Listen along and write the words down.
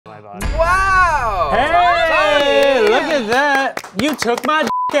body. Wow! Hey, look at that. You took my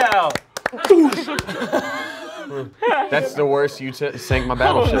out. That's the worst you sank my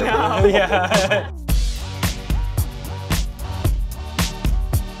battleship. Oh, no. Yeah.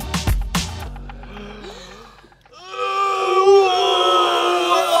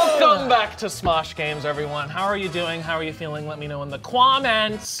 Welcome back to Smosh Games, everyone. How are you doing? How are you feeling? Let me know in the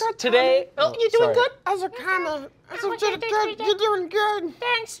comments. Today, you doing good? You're doing good.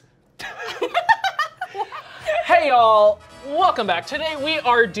 Thanks. Hey y'all, welcome back. Today we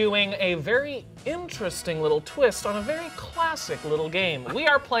are doing a very interesting little twist on a very classic little game. We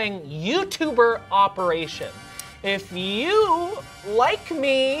are playing YouTuber Operation. If you like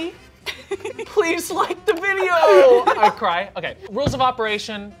me, please like the video. I cry. Okay, rules of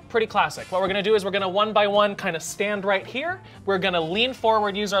operation, pretty classic. What we're gonna do is we're gonna one by one kind of stand right here. We're gonna lean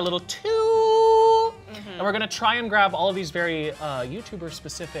forward, use our little tool, and we're gonna try and grab all of these very YouTuber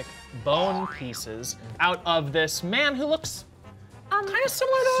specific bone pieces out of this man who looks kind of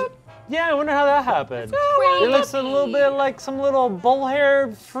similar to... Yeah, I wonder how that happened. He looks a little bit like some little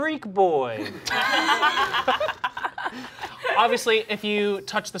bull-haired freak boy. Obviously, if you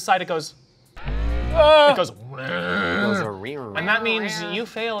touch the side, it goes... It goes... And that means you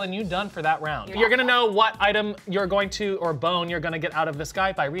fail and you're done for that round. You're gonna know what item you're going to, or bone you're gonna get out of this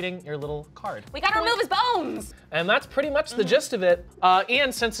guy by reading your little card. We gotta remove his bones! And that's pretty much the gist of it.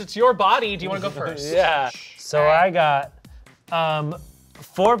 Ian, since it's your body, do you wanna go first? Yeah. So I got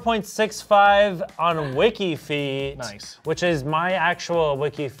 4.65 on WikiFeet. Nice. Which is my actual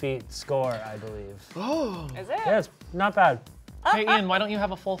WikiFeet score, I believe. Oh. Is it? Yeah, it's not bad. Hey Ian, why don't you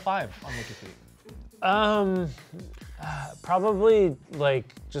have a full 5 on WikiFeet? Probably like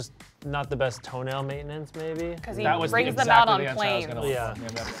just not the best toenail maintenance, maybe. Because he brings them out on planes. Yeah.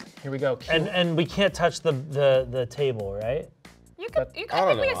 Here we go. And we can't touch the table, right? I think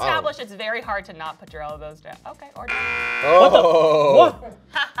we established it's very hard to not put your elbows down. Okay, or down. Oh! What?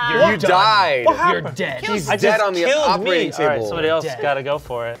 You died. You're dead. He's dead on the operating table. All right, somebody else gotta go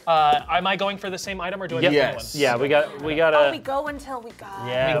for it. Am I going for the same item or do I get Yes. Yeah, we gotta. Oh, we go until we got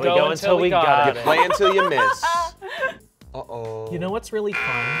it. Yeah, we go until we got it. Play until you miss. Uh-oh. You know what's really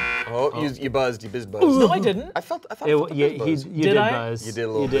fun? Oh, you buzzed. You biz buzzed. No, I didn't. I felt You biz buzz. did I? buzz. You did a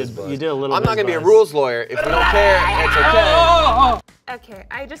little biz buzz. You did a little. I'm not gonna be a buzz. rules lawyer. If we don't care, it's okay. Okay,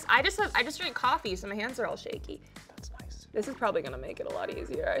 I just drank coffee, so my hands are all shaky. That's nice. This is probably gonna make it a lot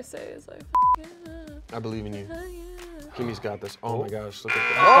easier. I say, it's like, yeah. I believe in you. Kimmy's got this. Oh my gosh, look at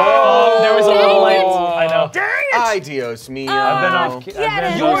that. Oh, there was a little light. I know. Dang it! Ay, Dios mío. I've been off.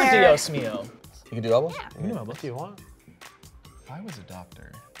 Your Dios mío. You can do elbows? Yeah. You can do elbows if you want. If I was a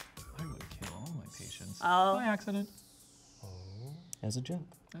doctor, I would kill all my patients by accident. As a joke.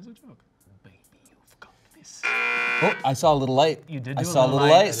 As a joke. Baby, you've got this. Oh, I saw a little light. You did. I saw a little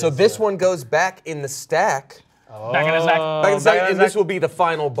light. So this one goes back in the stack. Back in his deck. Back in the stack, and this will be the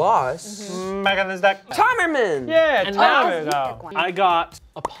final boss. Back in this deck. Timerman. Yeah, And timer. now I got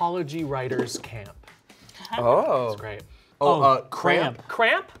Apology Writers Camp. Oh. That's great. Oh, cramp.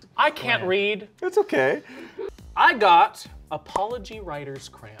 Cramp? I can't read. It's okay. I got Apology Writers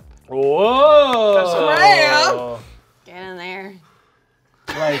Cramp. Whoa. Cramp. Get in there.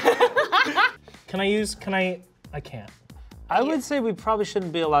 Like, I can't. I would say we probably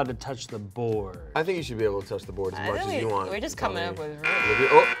shouldn't be allowed to touch the board. I think you should be able to touch the board as much as you want. We're just coming up with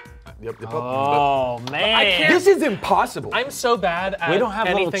Yep. Oh man. I can't. This is impossible. I'm so bad at We don't have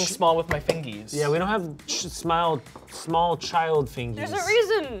little anything small with my fingies. Yeah, we don't have small child fingies. There's a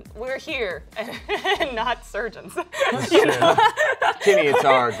reason we're here and not surgeons. Kimmy, it's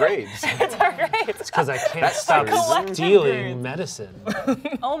our grades. It's our grades. It's because I can't That's stop collective stealing grades. medicine.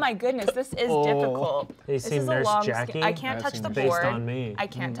 Oh my goodness, this is difficult. Have you This seen is a Nurse long Jacqi? I can't touch the Based board. on me. I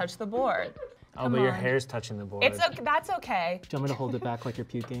can't touch the board. Oh, but your hair's touching the board. It's okay. That's okay. Do you want me to hold it back like you're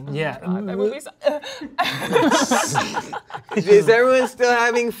puking? Yeah. That would be so- Is everyone still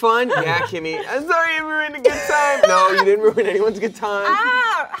having fun? Yeah, Kimmy. I'm sorry you ruined a good time. No, you didn't ruin anyone's good time.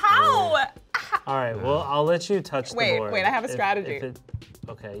 Ah, how? All right, well, I'll let you touch the board. Wait, I have a strategy.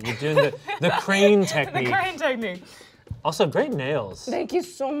 Okay, you're doing the crane technique. The crane technique. Also, great nails. Thank you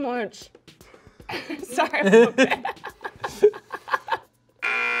so much. Sorry.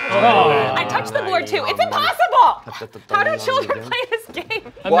 I touched the board too. It's impossible! How do children play this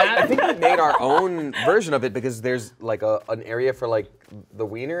game? Well, I think we made our own version of it because there's like an area for like the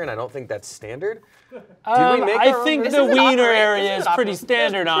wiener, and I don't think that's standard. Did we make I our own think version? the wiener area is pretty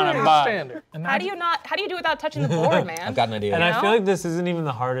standard on it, but Standard. How do you do without touching the board, man? I've got an idea. and I know? feel like this isn't even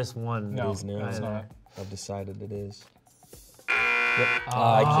the hardest one. No, it's it's not. I've decided it is.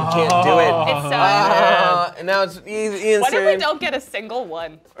 I can't do it. It's so And now it's easy. What if we don't get a single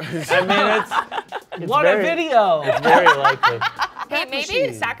one? I mean, it's What a video! It's very likely. Hey,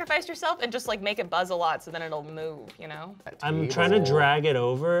 maybe sacrifice yourself and just like make it buzz a lot so then it'll move, you know? I'm trying to drag it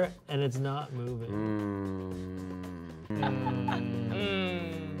over and it's not moving.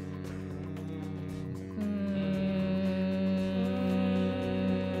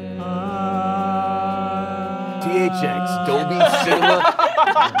 THX, Dolby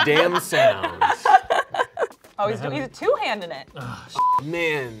Cinema, damn sounds. Oh, he's two-handing it.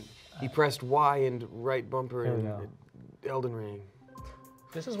 Man, he pressed Y and right bumper in Elden Ring.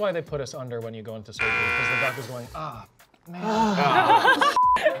 This is why they put us under when you go into surgery, because the doctor's going, man.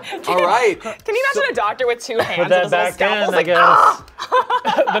 All right. Can you imagine a doctor with two hands? Put that with his little back scalpel? in, Like, I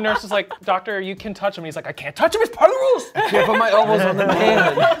guess. The nurse is like, doctor, you can touch him. And he's like, I can't touch him, it's part of the rules. Can't put my elbows on the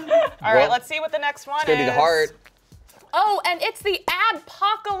man. All right, let's see what the next one It's gonna is. be the heart. Oh, and it's the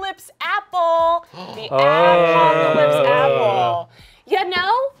Adpocalypse apple. The Adpocalypse apple. You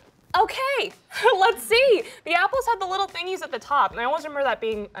know? Okay, let's see. The apples have the little thingies at the top, and I always remember that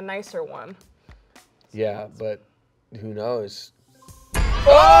being a nicer one. Yeah, but who knows?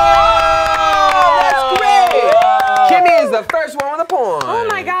 Oh, that's great! Kimmy is the first one with a point. Oh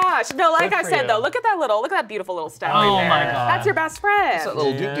my gosh. No, like I for said you. though, look at that beautiful little stem Oh right there. my God. That's your best friend. That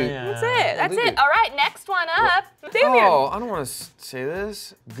little doo-doo. That's it. That's Look it. at- All right, next one up. Damien. Oh, I don't want to say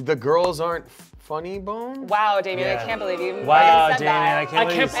this. The girls aren't funny bone? Wow, Damien, Yeah. I can't believe you. Wow, said Damien, that. I can't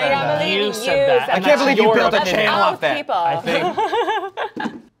believe you said that. believe You you said that. said And I can't believe you your built a opinion. channel Oh, off that. people. I think.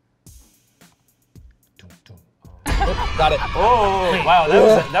 Got it. Oh, wow,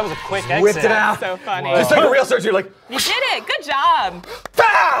 that was a quick exit. Whipped it out. So funny. Just like a real surgery, like, You did it. Good job.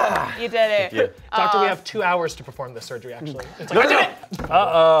 ah! You did it. Yeah. Doctor, we have 2 hours to perform this surgery, actually. It's No, like, no, no.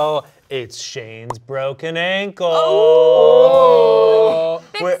 Uh-oh, it's Shane's broken ankle. Oh.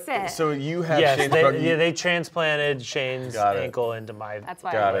 Fix it. So you have Yes, Shane's they, broken- yeah, they transplanted Shane's Got it. ankle into my. That's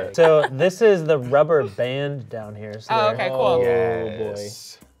why. Got I it. So this is the rubber band down here. So Oh, there- okay, cool.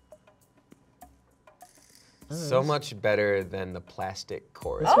 Yes. So much better than the plastic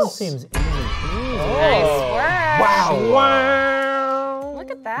cord. This one seems easy. Nice work. Wow. Look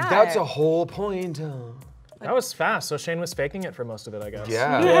at that. That's a whole point. that was fast, so Shane was faking it for most of it, I guess.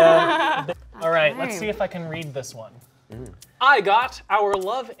 Yeah. All right, let's see if I can read this one. I got Our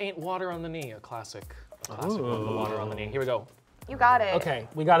Love Ain't Water on the Knee, a classic. Of the water on the knee. Here we go. You got it. Okay,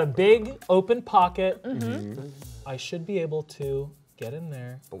 we got a big open pocket. I should be able to get in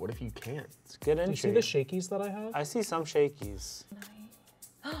there. But what if you can't? It's good Do you entry. see the shakies that I have? I see some shakies.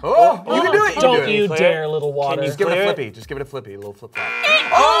 Oh, you can do it. Don't do it. you Clear? dare, little water. Can you Just give it a Clear it? flippy. Just give it a flippy. A little flip flop.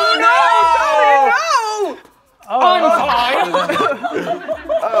 Oh no! I'm fine.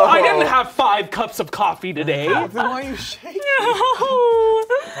 I didn't have 5 cups of coffee today. Then why are you shaking?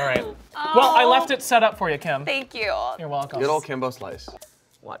 All right. Well, I left it set up for you, Kim. Thank you. You're welcome. Good old Kimbo slice.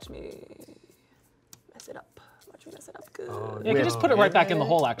 Watch me mess it up. Watch me mess it up. Good. You can just put it right back in the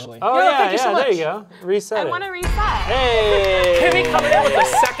hole, actually. Oh Yeah, yeah, thank you so there much. you go. Reset I it. want to reset. Hey. Kimmy coming in with the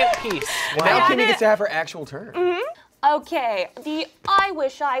second piece. Now got Kimmy it. gets to have her actual turn. Okay, the I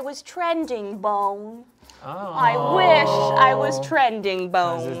wish I was trending bone. I wish I was trending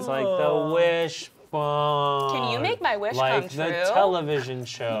bone. It's like the wishbone. Can you make my wish like come the true? television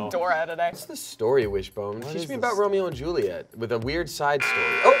show. Dora today. What's the story, Wishbone? Teach is me about this? Romeo and Juliet with a weird side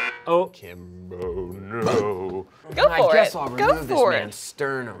story. Oh, Kimbo, no. Go for I guess it. I'll Go remove this for man's it.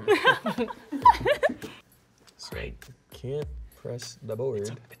 sternum. Great. Can't press the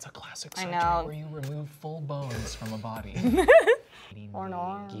board. It's a classic I surgery know. where you remove full bones from a body. Or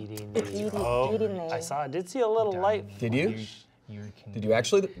not. oh, I saw. I did see a little light. Did you? Can Did you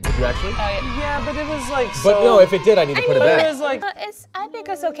actually? Yeah, but it was like. But so, no, if it did, I need to put it But it back. was like I think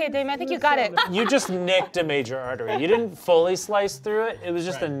it's okay, Damien. I think you got it. you just nicked a major artery. You didn't fully slice through it. It was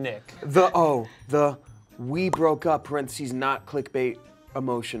just a nick. The we broke up parentheses not clickbait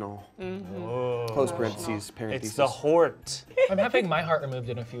emotional. Close parentheses parentheses. It's the hort. I'm having my heart removed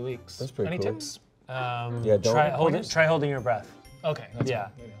in a few weeks. That's pretty Any cool. tips? Yeah, don't. Try holding your breath. Okay. That's Yeah,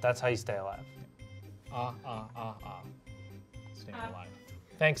 fine. that's how you stay alive. Staying alive.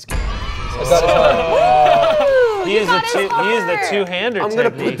 Thanks, Kim. He used the two-hander I'm gonna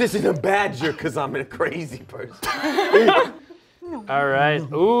technique. put this in a badger because I'm a crazy person. All right.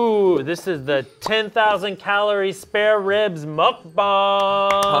 Ooh, this is the 10,000 calorie spare ribs mukbang. I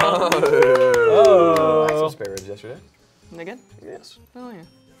had some spare ribs yesterday. They good? Yes. Oh yeah.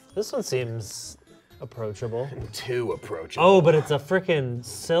 This one seems approachable. Too approachable. Oh, but it's a freaking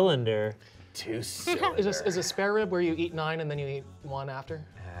cylinder. Too silly. Is a spare rib where you eat 9 and then you eat 1 after?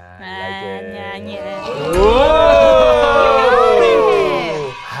 I like it. Whoa!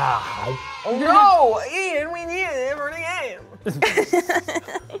 Oh no, Ian, we need it for the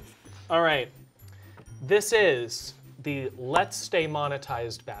game. All right. This is the Let's Stay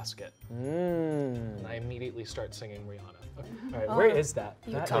Monetized basket. And I immediately start singing Rihanna. Okay. All right, where is that?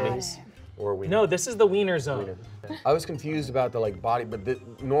 That is. Or we. No, this is the wiener zone. I was confused about the body, but the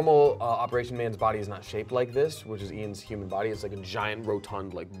normal Operation Man's body is not shaped like this, which is Ian's human body. It's like a giant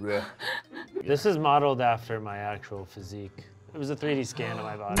rotund, bleh. This is modeled after my actual physique. It was a 3D scan of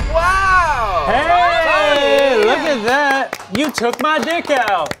my body. Wow! Hey, look at that! You took my dick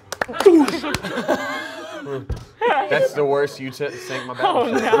out. That's the worst you sank my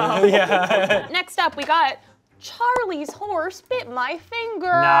battleship. Oh yeah. Next up, we got Charlie's horse bit my finger.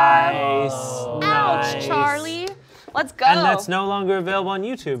 Nice. Ouch, Nice. Charlie. Let's go. And that's no longer available on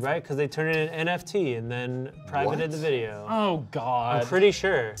YouTube, right? Because they turned it in NFT and then privated the video. Oh, God. I'm pretty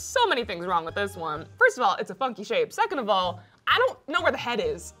sure. So many things wrong with this one. First of all, it's a funky shape. Second of all, I don't know where the head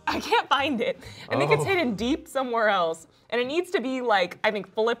is. I can't find it. I think it's hidden deep somewhere else. And it needs to be I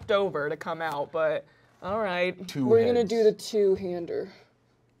think flipped over to come out, but all right. We're gonna do the two-hander.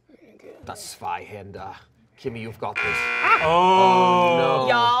 Das Zweihander. Kimmy, you've got this. Oh, no.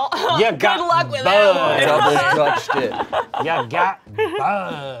 Y'all, You got good luck with that Double touched it. You got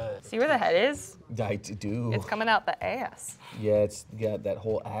buzz. See where the head is? I do. It's coming out the ass. Yeah, it's got that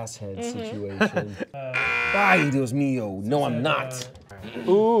whole ass head situation. Ay, Dios mío. No, I'm not.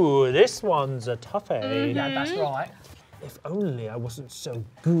 Ooh, this one's a toughie. Yeah, that's right. If only I wasn't so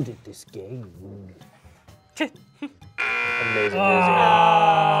good at this game. Amazing news,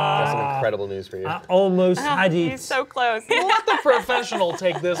 That's some incredible news for you. I almost had it. He's so close. Let the professional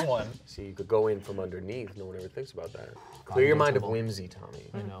take this one. See, you could go in from underneath. No one ever thinks about that. Clear your mind of whimsy, Tommy.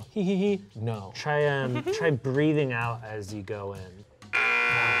 I know. Hee hee hee. No. Try breathing out as you go in.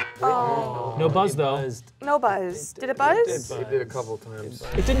 No buzz, though. Buzzed. No buzz. Did it buzz? It did a couple times.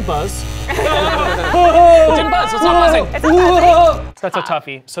 It didn't buzz. It didn't buzz. It's not buzzing. It's not That's a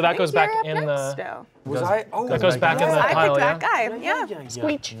toughie. So that goes back in next, the. though. Was I? Oh, That goes back in the I pile, picked yeah. that guy. Yeah.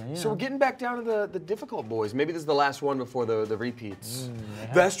 Squeech. So we're getting back down to the difficult boys. Maybe this is the last one before the repeats.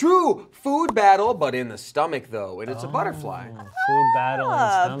 That's true. Food battle, but in the stomach though, and it's a butterfly. Food battle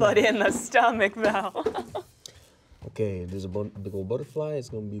and But in the stomach, though. Okay, there's a big old butterfly. It's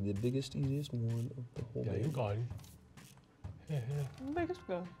gonna be the biggest, easiest one of the whole game. got it.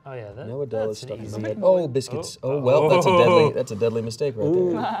 Oh yeah, that, Now a doll is that's stuck an in easy my head. one. Oh, biscuits. Oh well, that's a deadly mistake right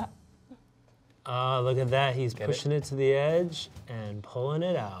there. Oh, look at that. He's pushing it to the edge and pulling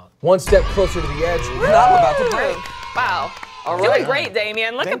it out. One step closer to the edge. Now I'm about to break. Wow. All Doing right. great,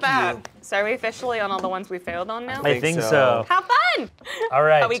 Damien. Look Thank at that. you. So are we officially on all the ones we failed on now? I think so. Have fun. All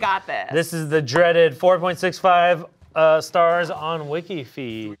right. Oh, we got this. This is the dreaded 4.65 stars on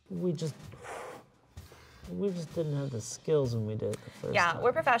WikiFeed. We just didn't have the skills when we did it the first Yeah, time.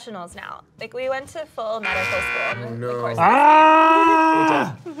 we're professionals now. We went to full medical school. Oh, no. Of course.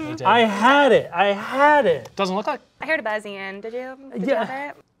 Ah! We did. I had it. Doesn't look like. I heard a buzz, Ian. Did you? Did you Yeah.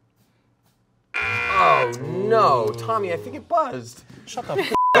 have it? Oh no, Tommy, I think it buzzed. Shut the.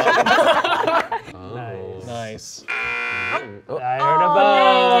 Nice. Nice. I heard a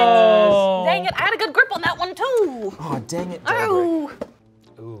buzz. Dang it, I had a good grip on that one too. Oh, dang it. Oh.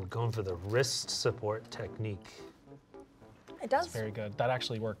 Ooh, going for the wrist support technique. It does. Very good. That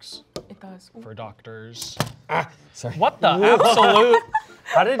actually works It does. for doctors. Sorry. What the absolute?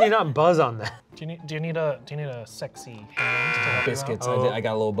 How did you not buzz on that? Do you need a sexy hand to help you out? Biscuits. I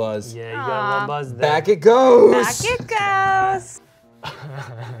got a little buzz. Yeah, you got a little buzz there. Back it goes. Back it goes.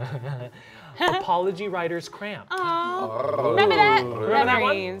 Apology writer's cramp. Oh. Remember that? Remember that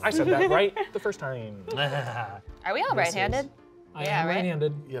one? Memories. I said that right the first time. Are we all right-handed? I Yeah, am right?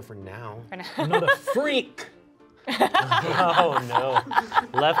 right-handed. Yeah, for now. I'm not a freak. Oh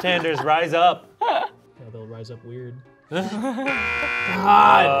no. Left-handers rise up. Yeah, they'll rise up weird. God.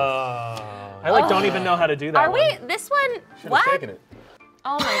 I don't even know how to do that. Are one. we? This one? Should've What? taken it.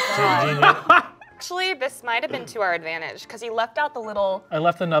 Oh my god. Actually, this might have been to our advantage because he left out the little I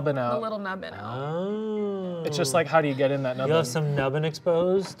left the nubbin out. nubbin out. Oh. It's just like, how do you get in that You nubbin? have some nubbin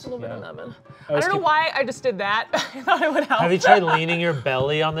exposed? A little bit of nubbin. I I was don't know keep- why I just did that. I thought it would help. Have you tried leaning your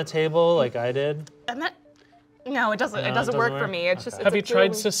belly on the table like I did? And that, no, it doesn't. No, It it doesn't doesn't work for work? me. It's just. Have you it's a tried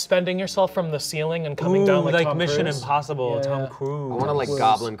really- suspending yourself from the ceiling and coming Ooh, down like Tom Mission Cruise? Impossible, Yeah, Tom yeah. Cruise. I want to like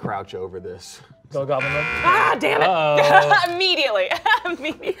goblin crouch over this. Go goblin mode. Ah, damn it! Uh-oh. Immediately.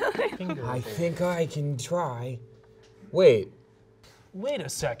 Immediately. I think I can try. Wait, Wait a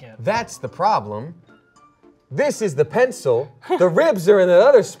second. That's the problem. This is the pencil. The ribs are in the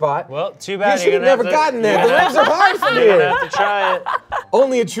other spot. Well, too You bad. should have never gotten there. The ribs are hard from You're gonna here. have to try it.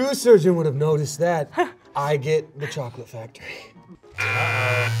 Only a true surgeon would have noticed that. I get the chocolate factory.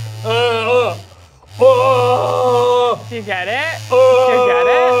 Do you get it? Do you get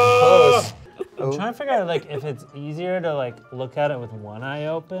it? Close. I'm trying to figure out like if it's easier to like look at it with one eye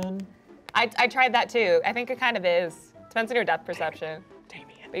open. I tried that too. I think it kind of is. Depends on your depth perception.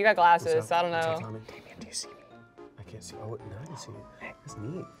 But you got glasses, so I don't know. Damien, do you see me? I can't see. Oh, now I can see it. That's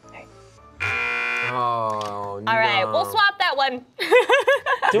neat. Hey. Oh, no. All right, we'll swap that one.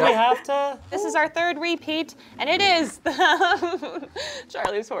 Do we have to? This is our third repeat, and it is the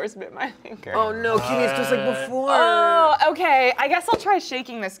Charlie's horse bit my finger. Oh no, Kitty's just like before. Oh, okay. I guess I'll try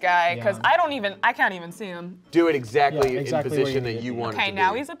shaking this guy because I can't even see him. Do it exactly, exactly in where position you that need you it. want it Okay, to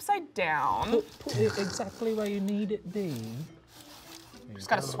now be. he's upside down. Put it exactly where you need it be. Just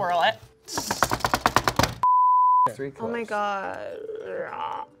gotta swirl it. 3 Oh my cups. god.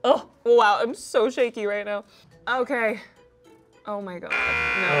 Oh, wow, I'm so shaky right now. Okay. Oh my god.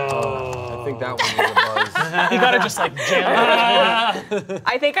 No. I think that one was a buzz. You gotta just like jam it.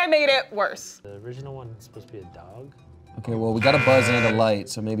 I think I made it worse. The original one is supposed to be a dog. Okay, well, we got a buzz and a light,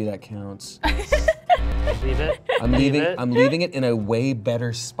 so maybe that counts. Leave it. I'm leaving it in a way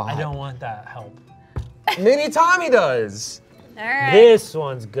better spot. I don't want that help. Maybe Tommy does. All right. This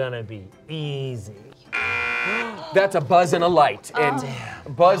one's gonna be easy. That's a buzz and a light. And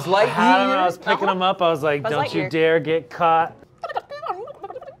Buzz I don't know, I Lightyear. was picking them up. I was like, Buzz don't you Lightyear. dare get caught.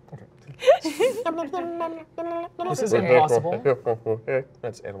 This is impossible.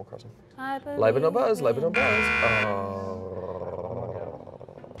 That's Animal Crossing. Live and no buzz, live and no buzz.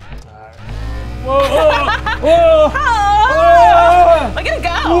 Look at it go.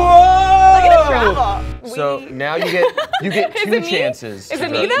 Look at it travel. So now you get two it me? chances. Is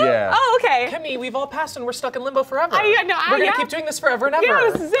it me though? Yeah. Oh, okay. Kimmy, we've all passed and we're stuck in limbo forever. We're We're gonna keep doing this forever and ever.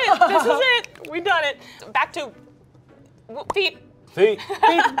 Yeah, this is it. This is it. We done it. Back to feet. Feet.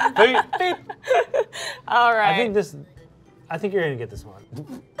 Feet. All right. I think you're gonna get this one.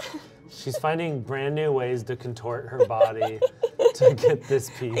 She's finding brand new ways to contort her body to get this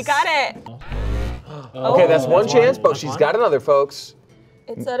piece. I got it. Okay, that's one That's chance, one. but That's she's one. got another, folks.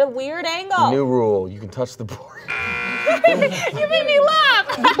 It's at a weird angle. New rule: you can touch the board. You made me laugh.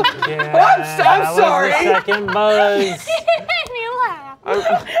 Yeah, I'm sorry. That was the second buzz. You made me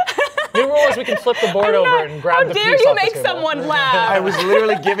laugh. New rule is we can flip the board over and grab the piece How dare you off the make table. someone laugh? I was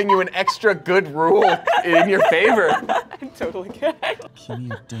literally giving you an extra good rule in your favor. I'm totally kidding. Kimmy,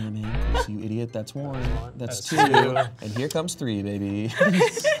 you damn ankles, you idiot. That's one. That's two. two. And here comes three, baby.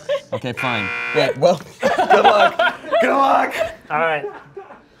 Okay, fine. Wait, well, Good luck. Good luck. All right.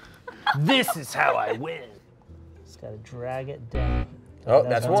 This is how I win. Just gotta drag it down. Oh,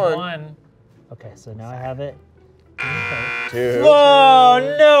 that's one. One. Okay, so now I have it. Two.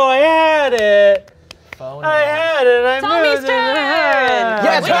 Oh no, I had it. Phone. I had it. I Tommy's moved it. turn.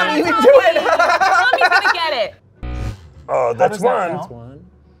 Yeah, We Tommy, you got can do it. Tommy's gonna get it. Oh, that's does that one. count? One.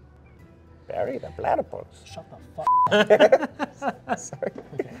 Barry the platypus. Shut the fuck up. Sorry.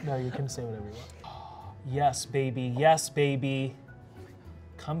 Okay, no, you can say whatever you want. Yes, baby. Yes, baby.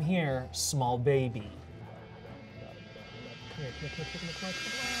 Come here, small baby. Come here.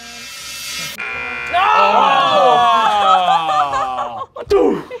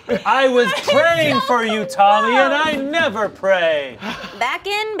 I was praying for you, Tommy, and I never pray. Back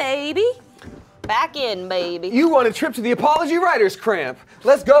in, baby. Back in, baby. You want a trip to the Apology Writers Cramp.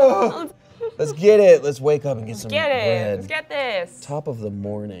 Let's go. let's get it. Let's wake up and get some Get it. bread. Let's get this. Top of the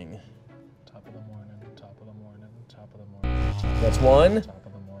morning. Top of the morning, top of the morning, top of the morning, That's one. top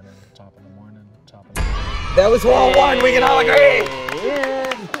of the morning, top of the morning, top of the morning. That was all one. We can all agree.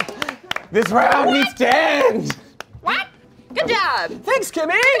 This round needs to end. What? Good job. Thanks,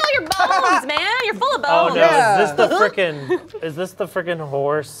 Kimmy. All your bones, man. You're full of Oh bones. no, Yeah. is this the frickin'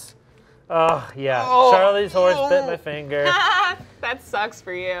 horse? Oh yeah, Oh. Charlie's horse bit my finger. That sucks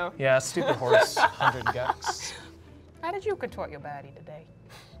for you. Yeah, stupid horse. 100 gex. How did you contort your body today?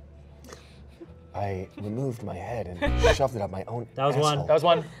 I removed my head and shoved it up my own That was one. asshole. That was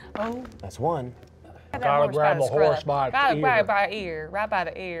one. Oh, That's one. Gotta grab a horse by the Gotta ear. grab by the ear, right by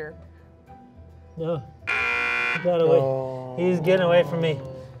the ear. No, he got away. He's getting away from me.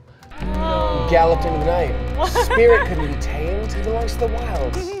 Galloped into the night. Spirit couldn't be tamed. He belongs to the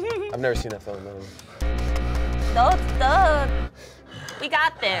wilds. I've never seen that film. We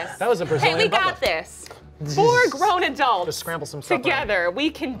got this. That was a Hey, Brazilian we butler. got this. 4 grown adults Just scramble some stuff. together. We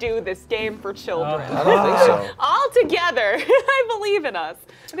can do this game for children. I don't think so. All together. I believe in us.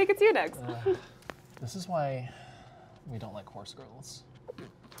 I think it's you next. This is why we don't like horse girls.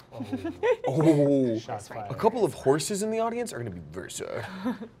 Oh, Shots fired. a couple of horses in the audience are going to be very sad.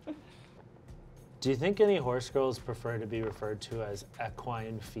 Do you think any horse girls prefer to be referred to as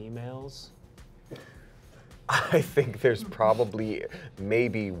equine females? I think there's probably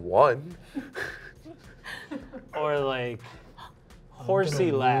maybe one. Or like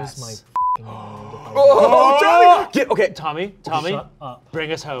horsey lass. Oh, Tommy! Okay. Tommy, Shut up.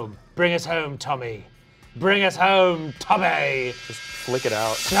 bring us home. Bring us home, Tommy. Bring us home, Tommy. Just flick it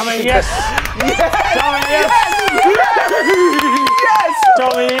out. Tommy, yes. Tommy, yes. Yes!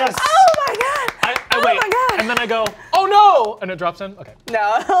 Tommy, yes. Oh my god! I wait, my God. and then I go, oh no! And it drops in. Okay.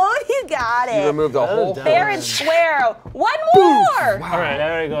 No, you got You it. removed the whole done. Fair and square. One more. All right,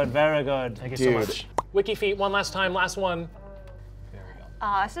 very good, very good. Thank you so much. Wiki feet, one last time, last one.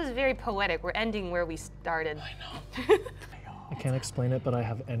 This is very poetic. We're ending where we started. I can't explain it, but I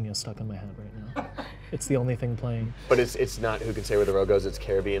have Enya stuck in my head right now. It's the only thing playing. But it's not Who Can Say Where the Road Goes, it's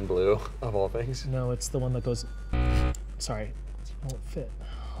Caribbean Blue, of all things. No, it's the one that goes. Sorry, it won't fit.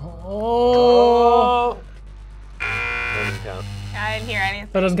 Oh! Doesn't count. I didn't hear anything.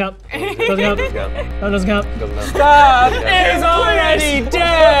 That doesn't count. Doesn't count. Doesn't count. That doesn't count. Doesn't count. Stop! It's already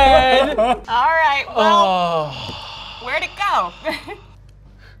dead! All right. Well, Oh. where'd it go?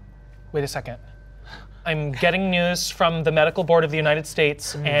 Wait a second. I'm getting news from the Medical Board of the United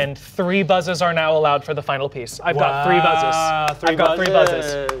States, and 3 buzzes are now allowed for the final piece. I've got 3 buzzes. I've got 3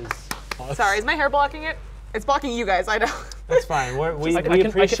 buzzes. Sorry, is my hair blocking it? It's blocking you guys. I know. That's fine. We I can-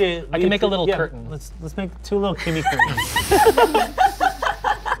 appreciate. I can make a little curtain. Let's make 2 little Kimmy curtains.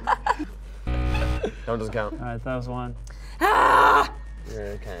 That one doesn't count. All right, that was 1.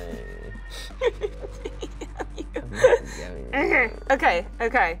 Okay.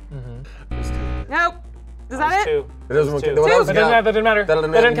 Okay. Nope. Is that it? 2. It doesn't count. Two. That doesn't count. That didn't matter. That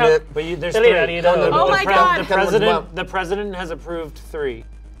didn't count. But there's Delete 3. it, you don't- Oh my God. The president has approved 3.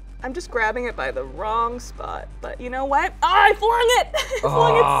 I'm just grabbing it by the wrong spot. But you know what? Oh, I flung it. I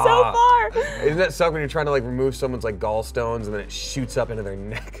flung it so far. Isn't that suck when you're trying to like remove someone's like gallstones and then it shoots up into their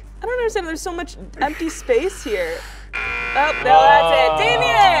neck? I don't understand. There's so much empty space here. Oh, no, that's it.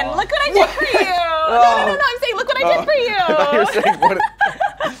 Damien, look what I did for you. No, I'm saying look what I did for you. I thought you were saying what?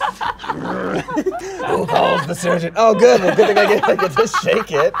 Who calls the surgeon? Oh, good. Well, good thing I get to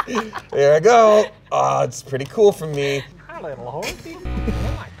shake it. There I go. Oh, it's pretty cool for me. Hi, little horsey.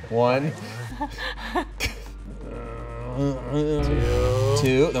 1.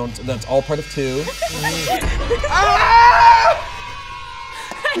 2. That's all part of 2.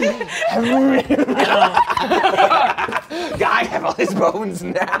 Guy, have all his bones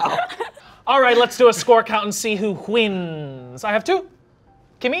now. All right, let's do a score count and see who wins. I have 2.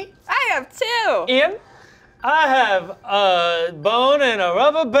 Kimmy? I have 2. Ian? I have a bone and a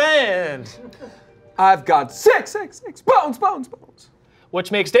rubber band. I've got 6 bones. Which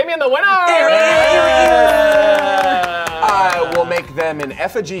makes Damien the winner! I will make them an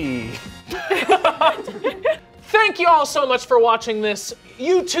effigy. Thank you all so much for watching this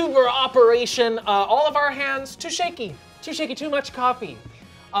YouTuber operation. All of our hands too shaky, too much coffee.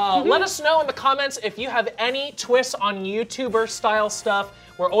 Let us know in the comments if you have any twists on YouTuber style stuff.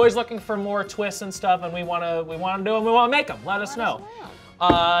 We're always looking for more twists and stuff, and we want to do them. We want to make them. Let us know.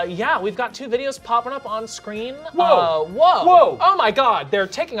 Yeah, we've got 2 videos popping up on screen. Whoa. Whoa! Oh my God, they're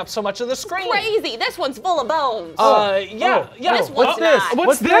taking up so much of the screen. Crazy. This one's full of bones. Yeah. This one's not.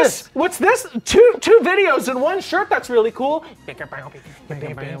 What's this? What's this? 2 videos in one shirt. That's really cool. You get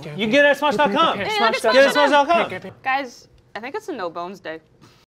it at Smosh.com. Get it at Smosh.com. Guys, I think it's a no bones day.